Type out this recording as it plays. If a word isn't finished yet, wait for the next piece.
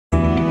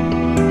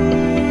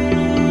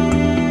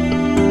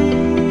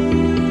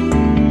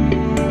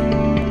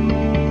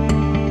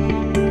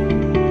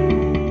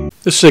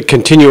This is a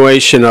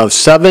continuation of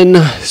 7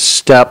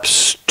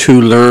 steps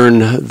to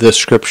learn the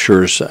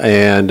scriptures,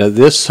 and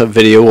this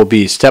video will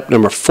be step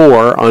number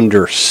 4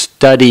 under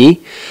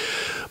study,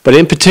 but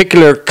in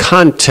particular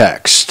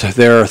context.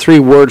 There are 3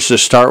 words to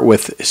start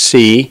with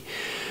C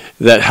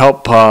that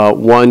help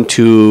one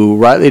to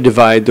rightly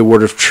divide the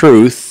word of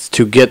truth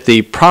to get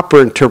the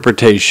proper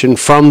interpretation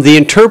from the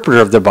interpreter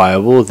of the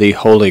Bible, the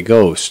Holy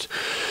Ghost.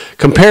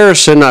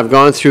 Comparison, I've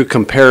gone through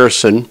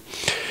comparison.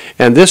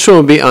 And this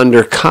will be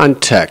under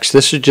context.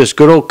 This is just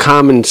good old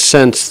common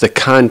sense, the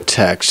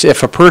context.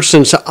 If a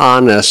person's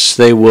honest,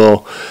 they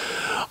will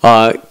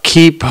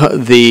keep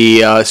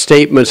the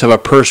statements of a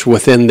person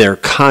within their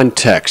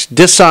context.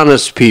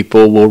 Dishonest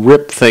people will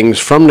rip things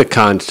from the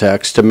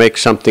context to make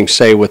something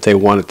say what they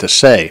want it to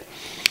say.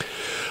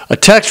 A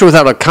text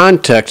without a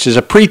context is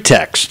a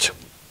pretext.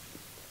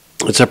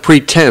 It's a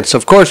pretense.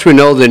 Of course, we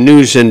know the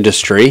news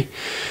industry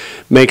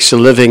makes a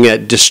living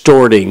at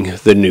distorting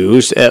the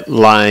news, at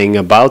lying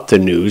about the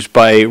news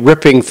by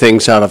ripping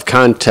things out of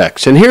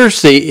context. And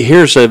here's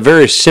a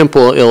very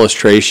simple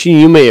illustration.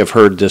 You may have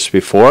heard this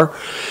before,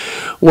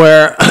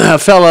 where a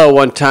fellow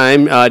one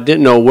time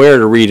didn't know where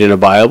to read in a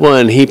Bible,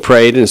 and he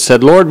prayed and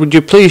said, "Lord, would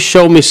you please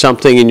show me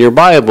something in your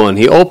Bible?" And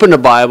he opened the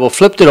Bible,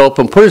 flipped it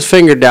open, put his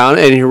finger down,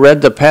 and he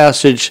read the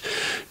passage,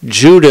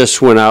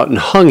 Judas went out and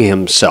hung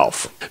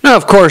himself. Now,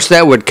 of course,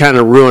 that would kind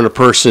of ruin a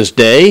person's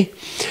day.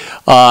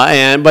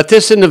 But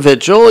this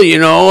individual,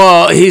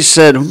 he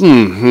said,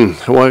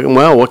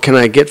 well, what can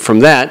I get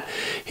from that?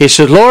 He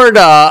said, "Lord,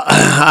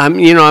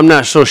 I'm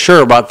not so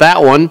sure about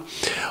that one.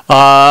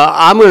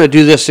 I'm going to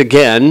do this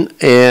again."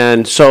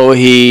 And so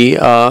he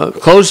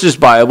closed his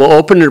Bible,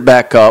 opened it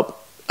back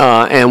up,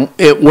 and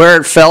where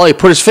it fell, he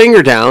put his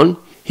finger down.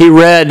 He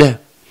read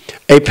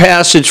a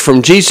passage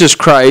from Jesus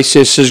Christ.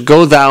 It says,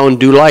 "Go thou and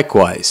do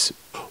likewise."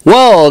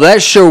 Well,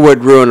 that sure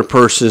would ruin a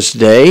person's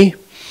day.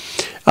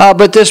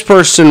 But this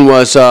person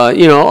was,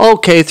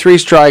 okay, 3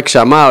 strikes,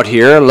 I'm out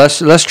here.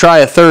 Let's try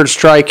a 3rd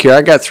strike here.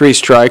 I got 3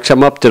 strikes.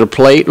 I'm up to the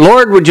plate.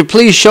 "Lord, would you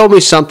please show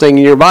me something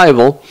in your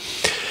Bible?"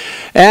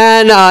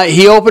 And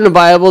he opened the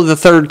Bible the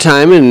 3rd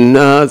time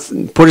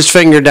and put his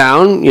finger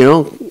down,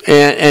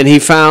 and he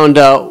found,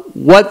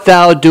 "What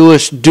thou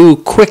doest, do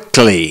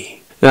quickly."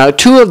 Now,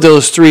 2 of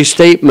those 3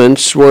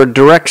 statements were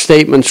direct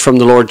statements from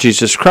the Lord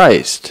Jesus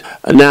Christ.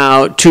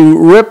 Now, to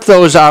rip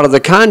those out of the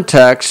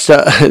context,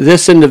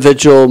 this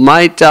individual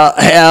might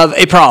have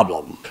a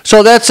problem.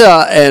 So that's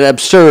an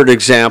absurd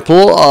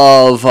example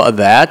of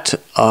that.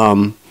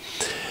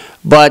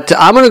 But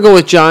I'm going to go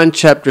with John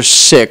chapter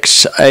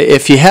 6.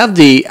 If you have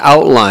the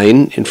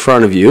outline in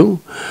front of you,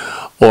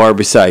 or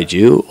beside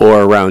you,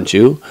 or around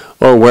you,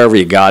 or wherever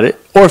you got it,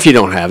 or if you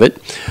don't have it,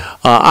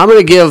 I'm going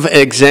to give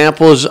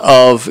examples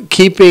of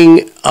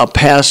keeping a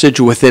passage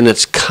within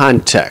its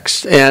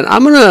context. And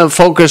I'm going to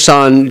focus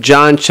on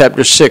John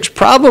chapter 6,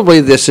 probably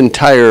this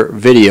entire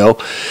video,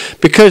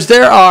 because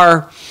there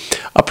are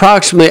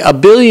approximately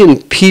 1 billion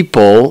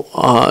people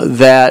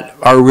that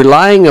are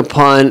relying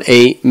upon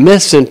a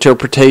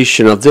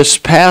misinterpretation of this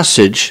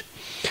passage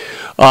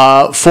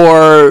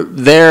for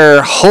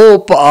their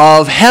hope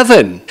of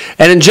heaven.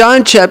 And in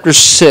John chapter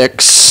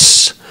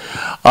 6,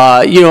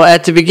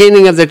 at the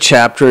beginning of the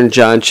chapter in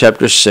John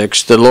chapter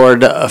 6, the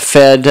Lord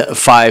fed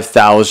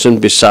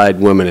 5,000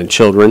 beside women and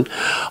children,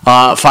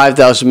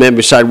 5,000 men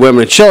beside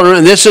women and children.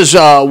 And this is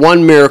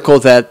one miracle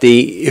that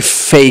the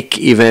fake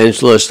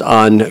evangelist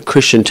on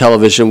Christian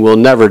television will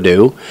never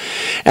do.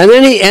 And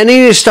then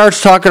he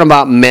starts talking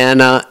about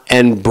manna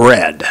and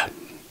bread.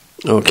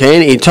 Okay,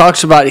 and he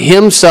talks about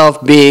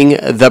himself being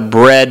the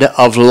bread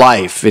of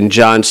life in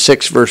John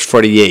 6, verse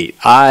 48.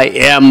 "I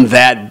am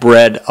that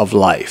bread of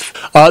life."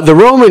 The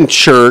Roman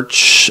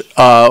Church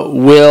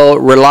will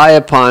rely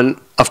upon,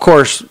 of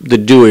course, the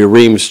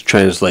Douay-Rheims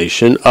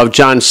translation of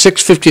John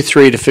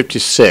 6:53 to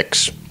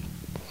 56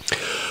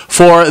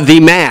 for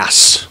the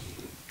Mass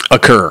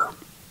occur,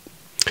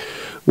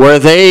 where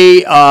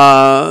they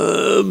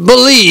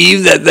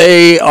believe that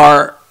they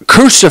are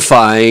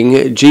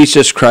crucifying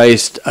Jesus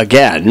Christ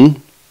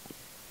again,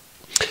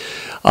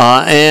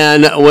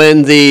 and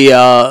when the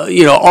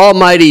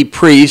almighty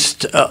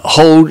priest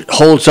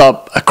holds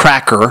up a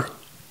cracker,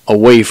 a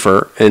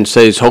wafer, and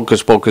says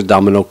 "Hocus pocus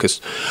dominocus,"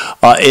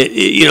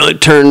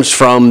 it turns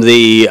from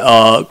the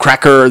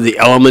cracker, the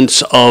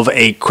elements of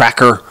a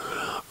cracker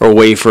or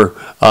wafer,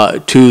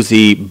 to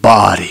the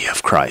body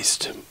of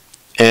Christ.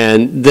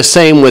 And the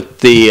same with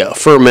the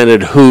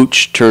fermented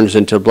hooch turns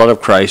into the blood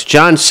of Christ.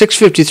 John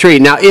 6:53.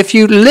 Now, if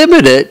you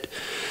limit it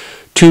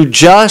to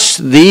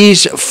just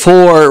these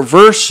 4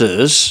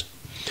 verses,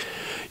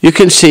 you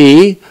can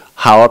see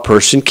how a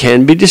person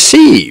can be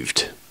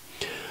deceived.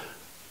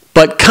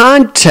 But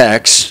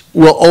context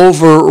will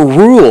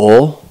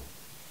overrule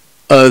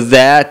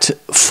that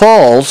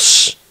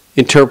false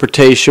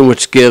interpretation,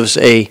 which gives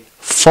a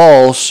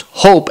false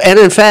hope, and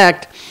in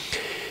fact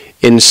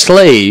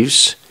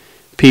enslaves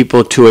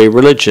people to a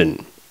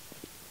religion.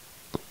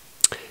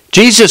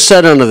 Jesus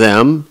said unto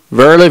them,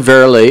 "Verily,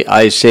 verily,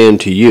 I say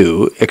unto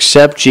you,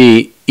 except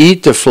ye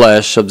eat the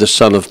flesh of the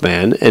Son of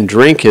Man and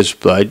drink his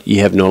blood, ye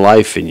have no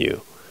life in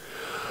you.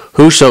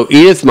 Whoso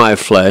eateth my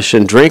flesh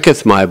and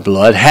drinketh my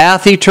blood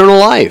hath eternal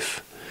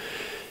life,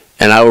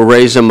 and I will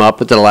raise him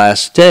up at the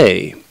last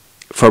day.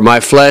 For my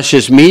flesh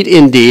is meat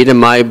indeed, and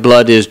my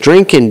blood is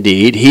drink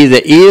indeed. He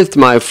that eateth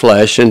my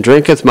flesh and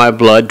drinketh my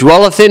blood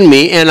dwelleth in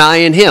me, and I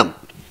in him.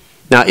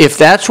 Now, if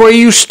that's where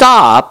you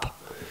stop,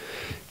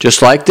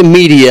 just like the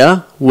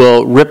media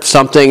will rip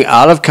something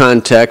out of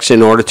context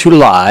in order to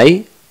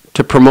lie,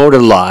 to promote a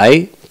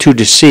lie, to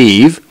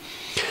deceive,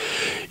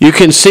 you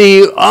can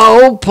see,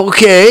 oh,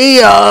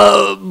 okay,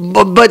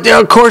 but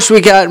of course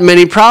we got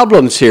many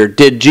problems here.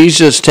 Did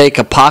Jesus take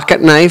a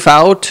pocket knife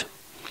out,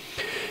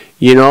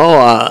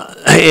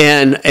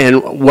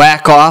 and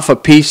whack off a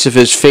piece of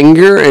his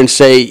finger and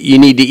say, you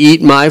need to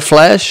eat my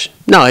flesh?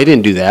 No, he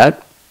didn't do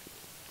that.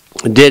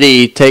 Did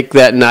he take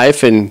that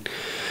knife and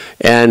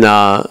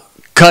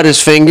cut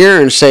his finger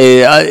and say,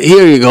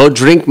 here you go,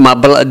 drink my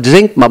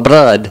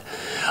blood?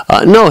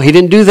 No, he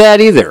didn't do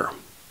that either.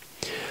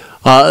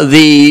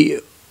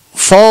 The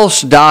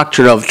false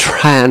doctrine of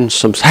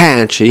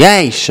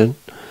transubstantiation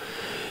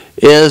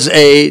is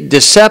a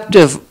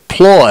deceptive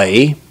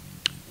ploy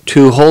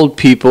to hold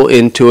people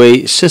into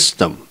a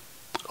system.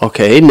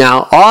 Okay,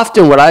 now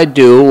often what I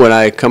do when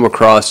I come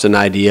across an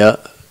idea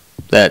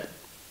that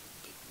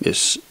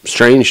is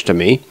strange to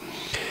me,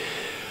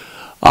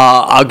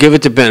 I'll give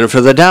it the benefit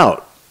of the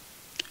doubt.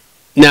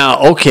 Now,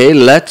 okay,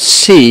 let's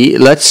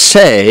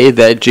say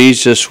that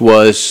Jesus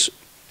was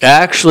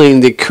actually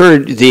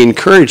the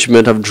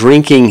encouragement of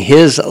drinking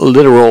his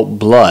literal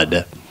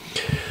blood.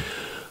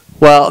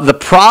 Well, the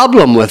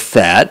problem with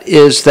that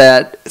is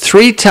that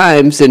 3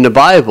 times in the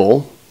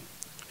Bible,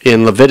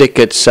 in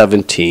Leviticus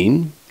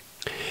 17,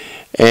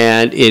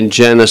 and in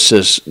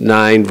Genesis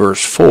 9,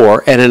 verse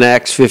 4, and in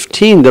Acts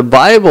 15, the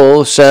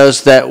Bible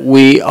says that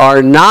we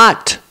are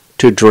not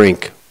to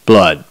drink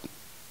blood.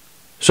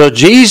 So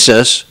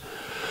Jesus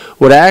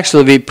would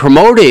actually be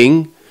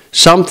promoting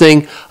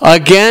something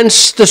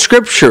against the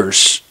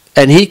Scriptures,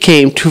 and he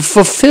came to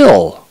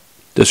fulfill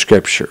the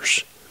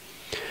Scriptures.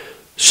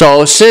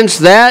 So since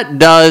that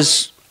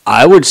does,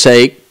 I would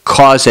say,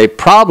 cause a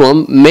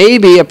problem,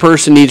 maybe a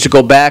person needs to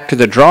go back to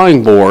the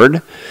drawing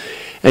board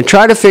and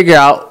try to figure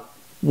out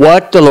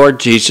what the Lord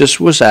Jesus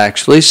was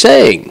actually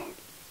saying.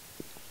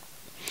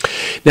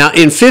 Now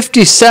in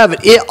 57,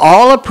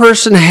 all a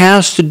person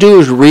has to do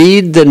is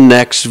read the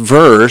next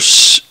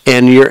verse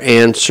and your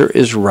answer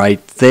is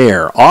right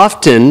there.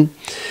 Often,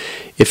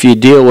 if you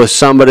deal with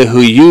somebody who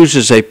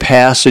uses a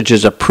passage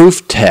as a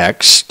proof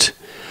text,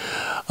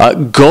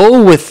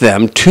 go with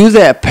them to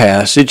that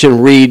passage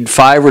and read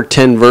 5 or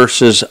 10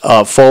 verses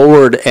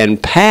forward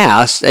and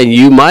past, and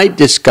you might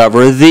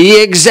discover the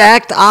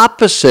exact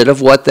opposite of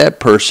what that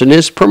person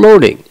is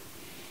promoting.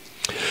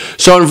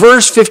 So in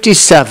verse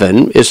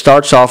 57, it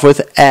starts off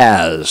with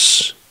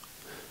as.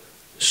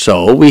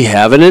 So we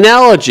have an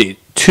analogy.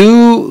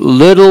 2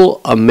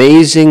 little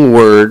amazing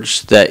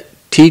words that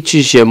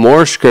teaches you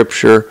more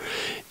Scripture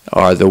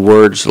are the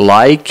words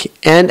like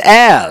and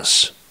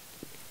as.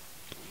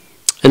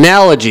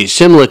 Analogies,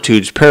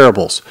 similitudes,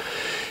 parables.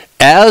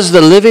 As the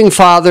living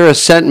Father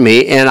has sent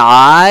me, and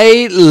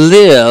I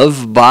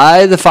live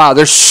by the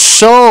Father,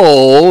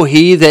 so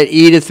he that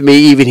eateth me,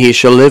 even he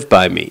shall live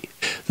by me.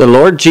 The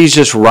Lord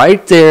Jesus,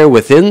 right there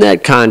within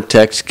that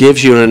context,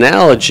 gives you an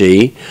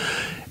analogy.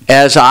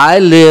 As I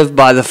live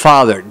by the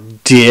Father.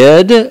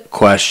 Did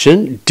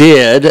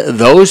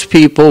those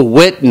people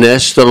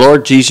witness the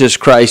Lord Jesus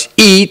Christ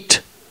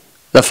eat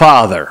the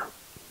Father?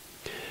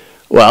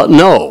 Well,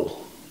 no.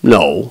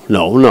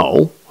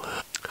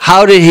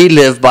 How did he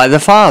live by the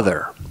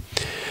Father?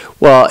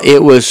 Well,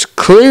 it was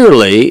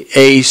clearly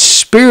a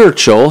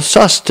spiritual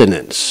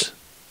sustenance.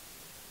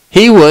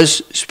 He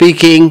was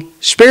speaking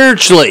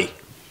spiritually.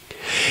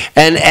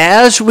 And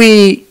as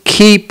we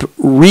keep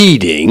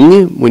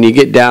reading, when you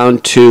get down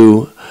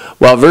to,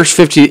 verse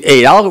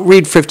 58, I'll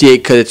read 58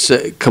 because it's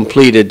a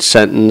completed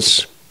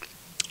sentence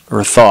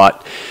or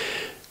thought.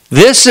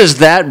 This is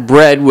that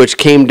bread which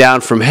came down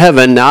from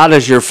heaven, not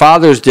as your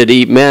fathers did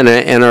eat manna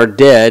and are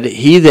dead.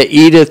 He that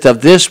eateth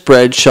of this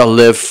bread shall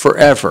live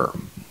forever.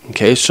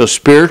 Okay, so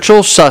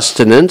spiritual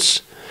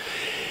sustenance.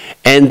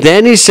 And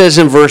then he says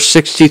in verse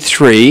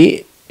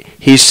 63,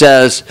 he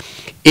says,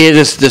 it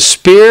is the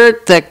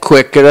Spirit that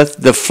quickeneth,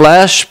 the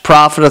flesh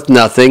profiteth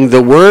nothing.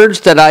 The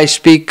words that I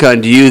speak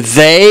unto you,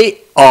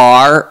 they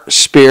are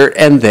spirit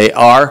and they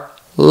are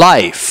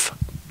life.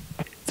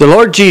 The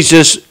Lord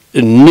Jesus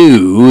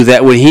knew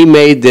that when he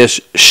made this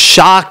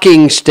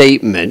shocking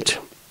statement,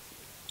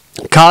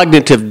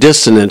 cognitive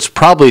dissonance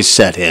probably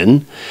set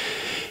in,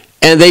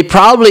 and they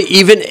probably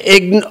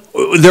even,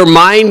 their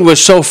mind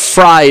was so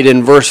fried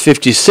in verse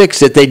 56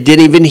 that they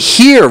didn't even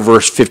hear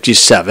verse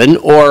 57,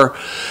 or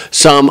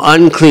some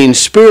unclean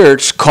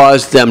spirits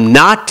caused them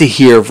not to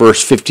hear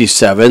verse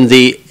 57,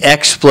 the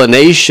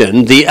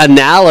explanation, the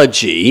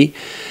analogy,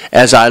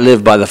 as I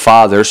live by the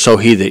Father, so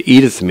he that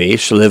eateth me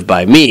shall live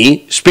by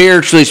me,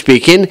 spiritually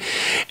speaking.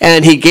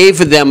 And he gave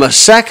them a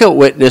second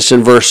witness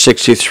in verse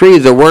 63,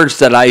 the words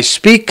that I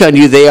speak unto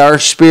you, they are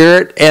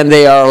spirit and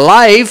they are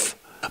life.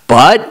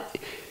 But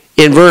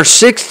in verse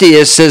 60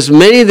 it says,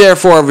 many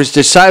therefore of his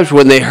disciples,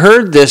 when they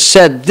heard this,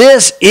 said,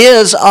 this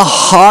is a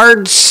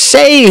hard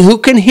saying. Who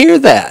can hear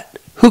that?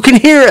 Who can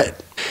hear it?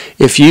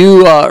 If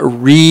you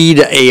read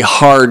a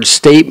hard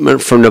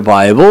statement from the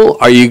Bible,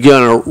 are you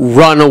going to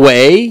run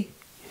away?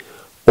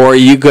 Or are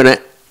you going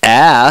to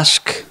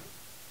ask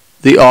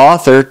the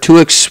author to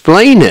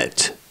explain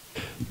it?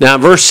 Now,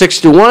 in verse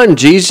 61,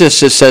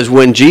 Jesus, it says,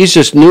 when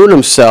Jesus knew in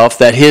himself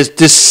that his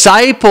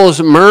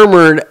disciples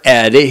murmured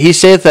at it, he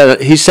said,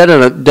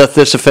 doth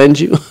this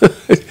offend you?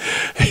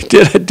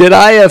 did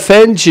I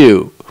offend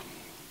you?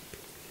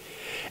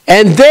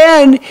 And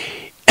then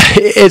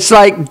it's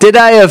like, did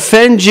I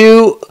offend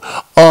you?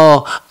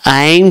 Oh,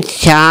 I'm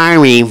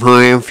sorry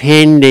for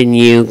offending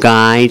you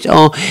guys.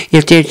 Oh,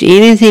 if there's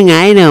anything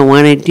I don't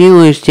want to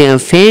do is to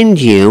offend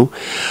you.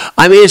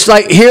 I mean, it's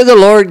like here the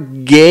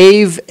Lord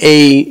gave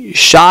a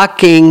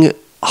shocking,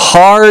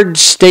 hard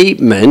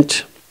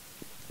statement,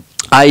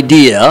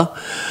 idea,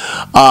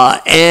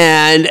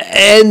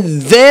 and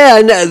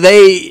then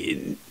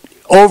they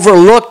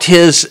overlooked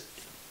his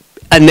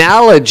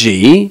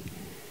analogy.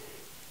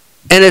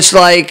 And it's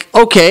like,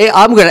 okay,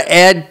 I'm going to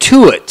add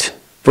to it.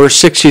 Verse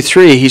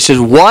 63, he says,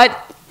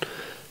 what?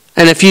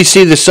 And if you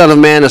see the Son of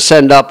Man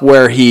ascend up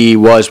where he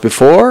was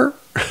before?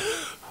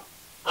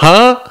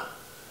 Huh?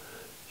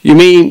 You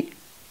mean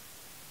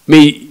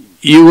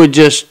you would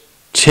just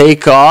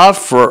take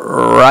off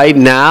right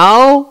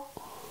now?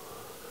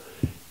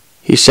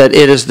 He said,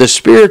 it is the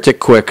Spirit that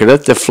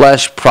quickeneth, the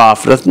flesh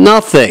profiteth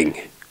nothing.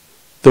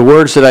 The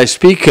words that I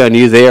speak unto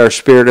you, they are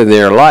spirit and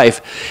they are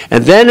life.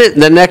 And then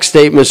the next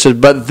statement says,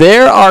 but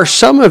there are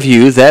some of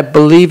you that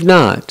believe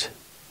not.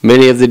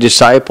 Many of the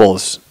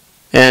disciples.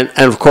 And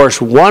of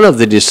course, one of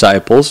the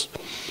disciples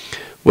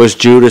was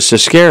Judas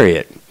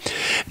Iscariot.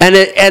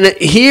 And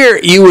here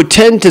you would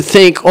tend to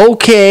think,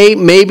 okay,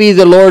 maybe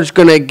the Lord's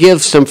going to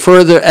give some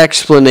further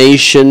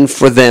explanation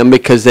for them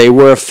because they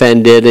were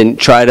offended and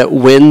try to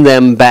win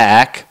them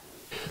back.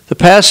 The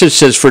passage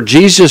says, for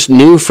Jesus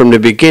knew from the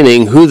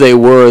beginning who they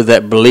were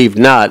that believed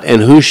not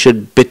and who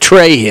should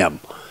betray him.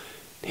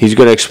 He's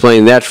going to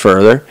explain that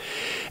further.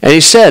 And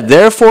he said,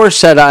 therefore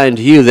said I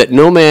unto you that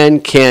no man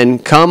can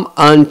come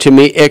unto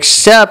me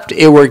except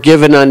it were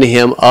given unto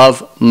him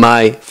of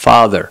my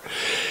Father.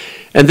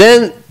 And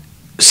then,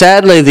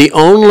 sadly, the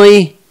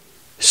only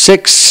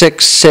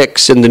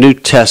 666 in the New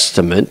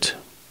Testament,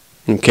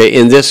 okay,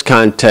 in this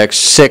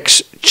context,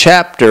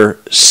 chapter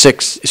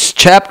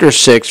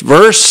 6,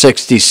 verse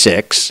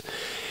 66.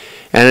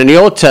 And in the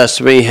Old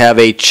Testament, you have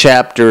a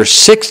chapter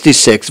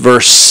 66,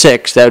 verse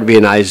 6. That would be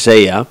in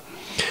Isaiah.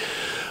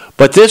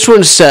 But this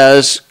one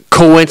says,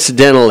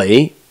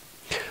 coincidentally,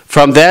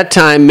 from that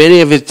time, many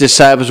of his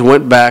disciples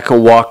went back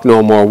and walked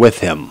no more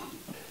with him.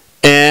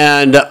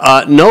 And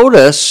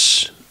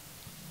notice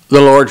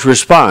the Lord's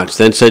response.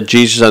 Then said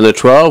Jesus unto the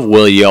 12,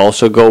 will ye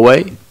also go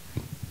away?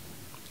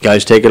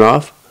 Guys taking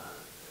off?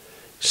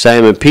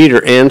 Simon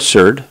Peter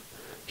answered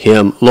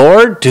him,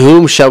 Lord, to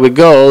whom shall we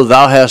go?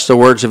 Thou hast the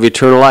words of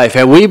eternal life.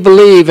 And we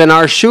believe and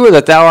are sure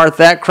that thou art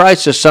that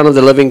Christ, the Son of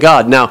the living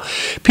God. Now,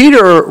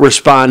 Peter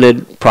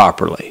responded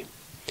properly.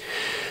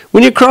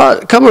 When you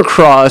come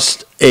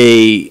across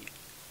a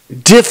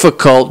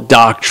difficult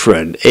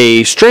doctrine,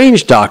 a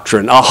strange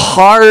doctrine, a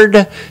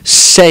hard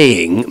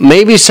saying,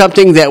 maybe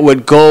something that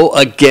would go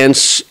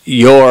against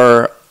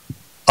your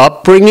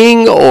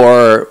upbringing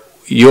or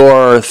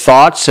your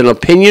thoughts and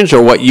opinions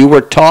or what you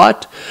were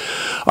taught?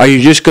 Are you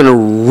just going to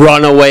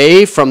run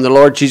away from the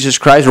Lord Jesus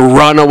Christ,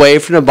 run away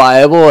from the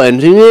Bible? And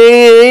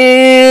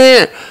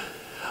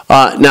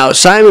now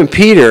Simon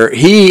Peter,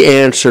 he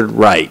answered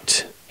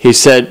right. He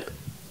said,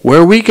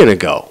 where are we going to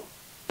go?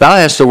 Thou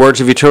hast the words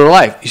of eternal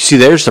life. You see,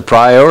 there's the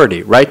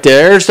priority. Right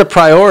there's the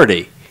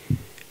priority.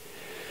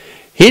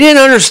 He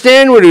didn't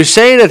understand what he was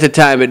saying at the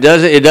time. It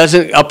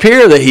doesn't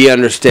appear that he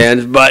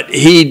understands, but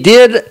he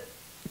did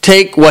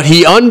take what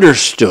he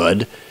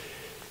understood.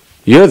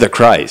 You're the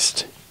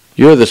Christ.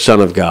 You're the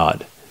Son of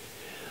God.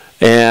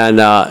 And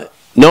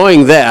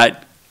knowing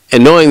that,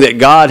 and knowing that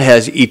God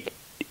has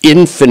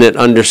infinite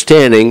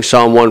understanding,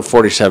 Psalm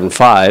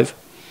 147:5,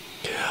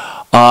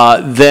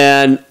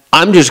 then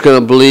I'm just going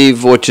to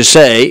believe what you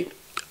say.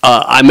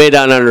 I may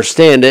not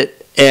understand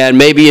it, and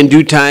maybe in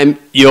due time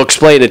you'll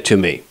explain it to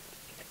me.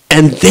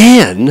 And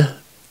then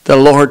the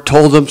Lord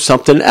told them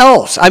something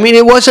else. I mean,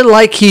 it wasn't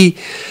like he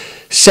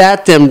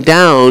sat them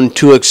down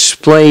to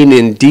explain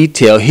in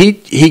detail. He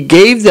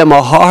gave them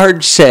a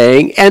hard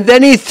saying, and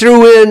then he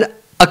threw in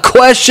a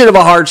question of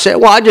a hard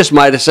saying. Well, I just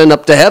might ascend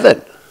up to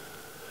heaven.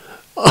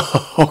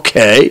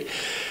 Okay.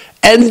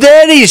 And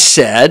then he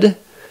said,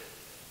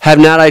 have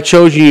not I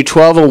chosen you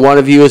 12, and one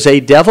of you is a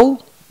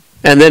devil?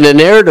 And then the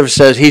narrative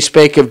says, he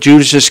spake of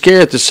Judas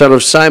Iscariot, the son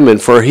of Simon,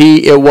 for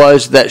he it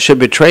was that should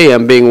betray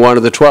him, being one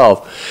of the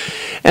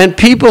 12. And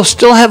people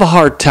still have a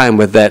hard time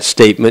with that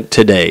statement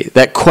today,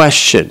 that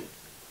question.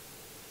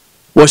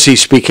 Was he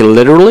speaking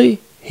literally?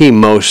 He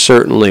most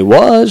certainly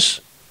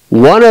was.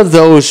 One of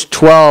those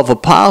 12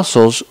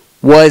 apostles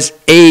was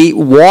a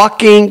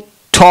walking,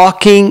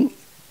 talking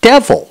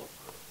devil.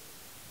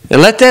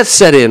 And let that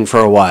set in for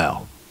a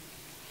while.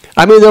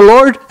 I mean, the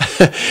Lord,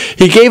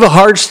 he gave a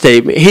hard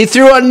statement. He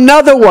threw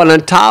another one on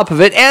top of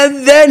it,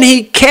 and then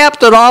he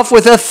capped it off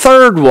with a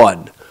third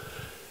one.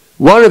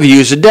 One of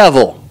you is a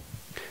devil.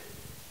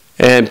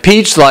 And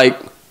Pete's like,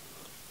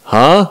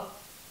 huh?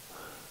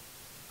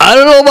 I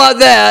don't know about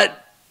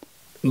that,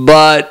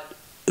 but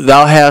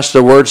thou hast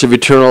the words of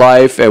eternal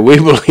life, and we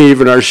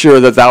believe and are sure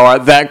that thou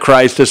art that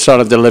Christ, the Son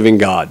of the living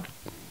God.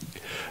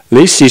 At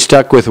least he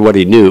stuck with what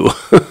he knew.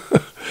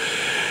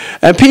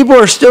 And people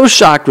are still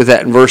shocked with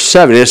that in verse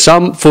 7. And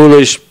some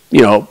foolish,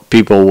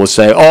 people will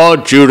say, oh,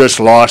 Judas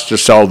lost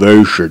his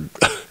salvation.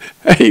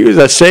 He was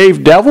a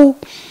saved devil.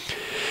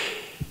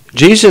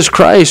 Jesus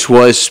Christ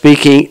was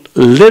speaking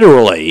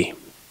literally.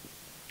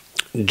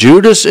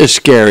 Judas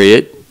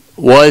Iscariot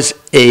was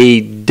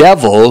a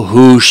devil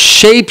who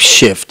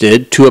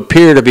shape-shifted to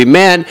appear to be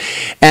man,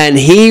 and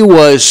he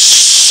was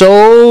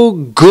so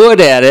good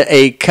at it,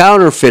 a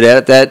counterfeit at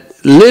it,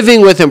 that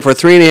living with him for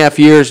 3.5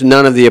 years,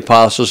 none of the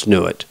apostles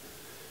knew it.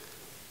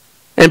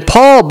 And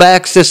Paul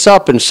backs this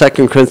up in 2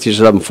 Corinthians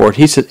 11:4.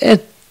 He said, and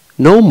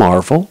no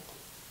marvel,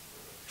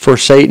 for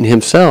Satan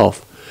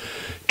himself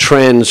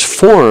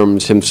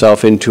transforms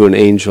himself into an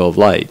angel of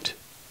light.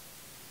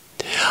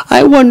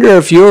 I wonder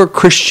if your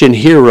Christian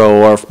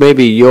hero, or if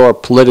maybe your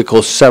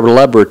political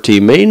celebrity,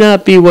 may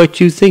not be what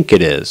you think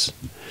it is.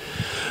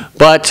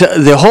 But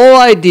the whole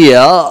idea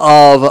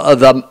of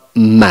the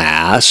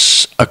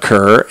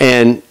massacre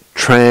and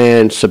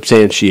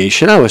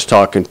transubstantiation, I was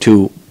talking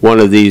to one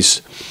of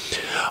these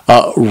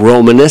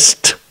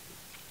Romanists,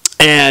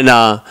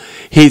 and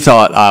he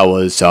thought I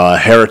was a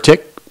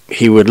heretic.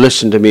 He would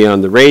listen to me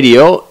on the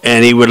radio,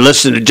 and he would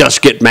listen to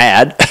Just Get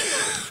Mad.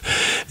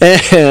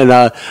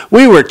 And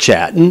we were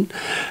chatting,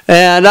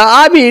 and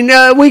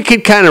we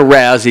could kind of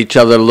razz each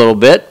other a little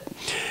bit.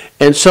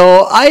 And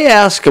so I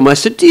asked him, I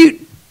said, do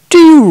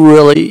you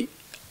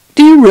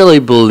really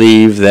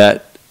believe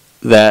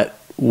that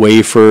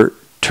wafer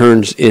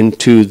turns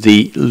into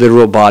the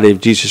literal body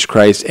of Jesus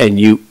Christ and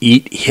you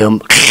eat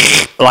him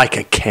like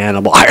a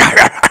cannibal?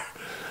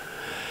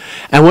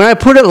 And when I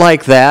put it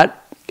like that,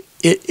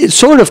 it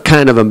sort of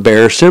kind of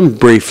embarrassed him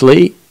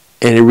briefly,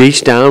 and he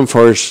reached down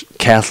for his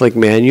Catholic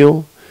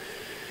manual,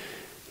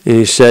 and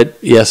he said,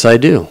 yes, I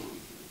do.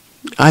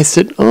 I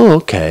said, oh,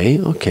 okay.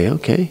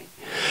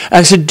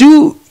 I said,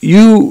 do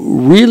you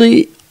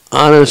really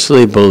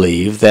honestly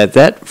believe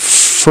that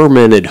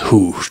fermented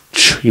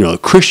hooch,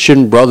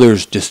 Christian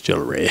Brothers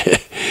Distillery,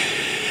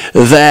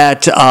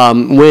 that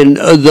when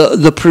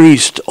the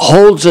priest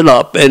holds it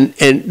up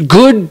and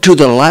good to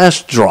the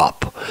last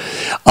drop,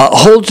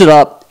 holds it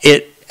up,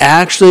 it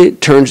actually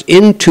turns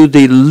into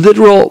the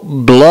literal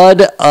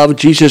blood of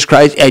Jesus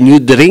Christ, and you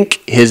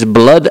drink his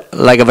blood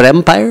like a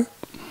vampire?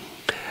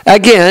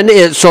 Again,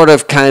 it sort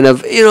of kind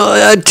of,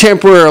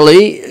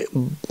 temporarily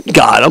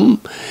got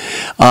him.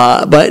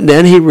 But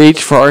then he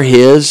reached for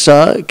his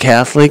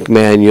Catholic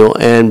manual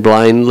and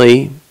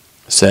blindly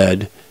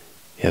said,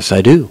 yes,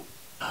 I do.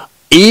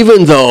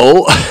 Even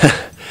though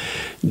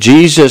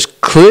Jesus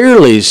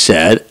clearly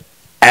said,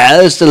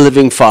 as the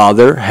living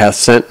Father hath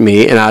sent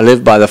me, and I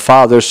live by the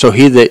Father, so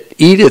he that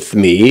eateth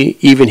me,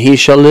 even he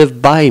shall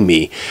live by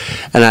me.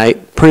 And I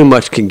pretty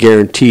much can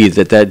guarantee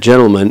that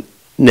gentleman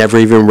never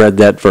even read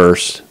that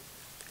verse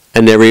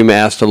and never even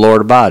asked the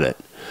Lord about it.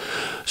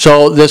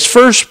 So this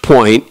first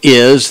point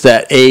is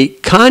that a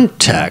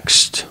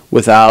text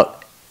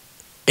without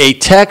a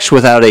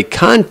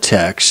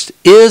context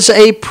is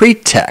a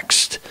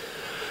pretext.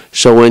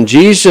 So when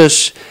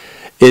Jesus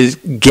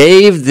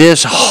gave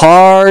this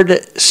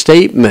hard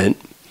statement,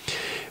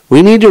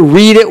 we need to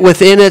read it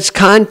within its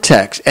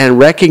context and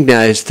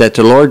recognize that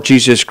the Lord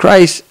Jesus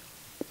Christ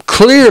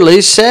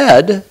clearly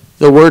said,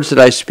 the words that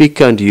I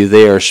speak unto you,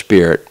 they are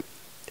spirit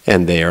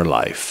and they are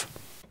life.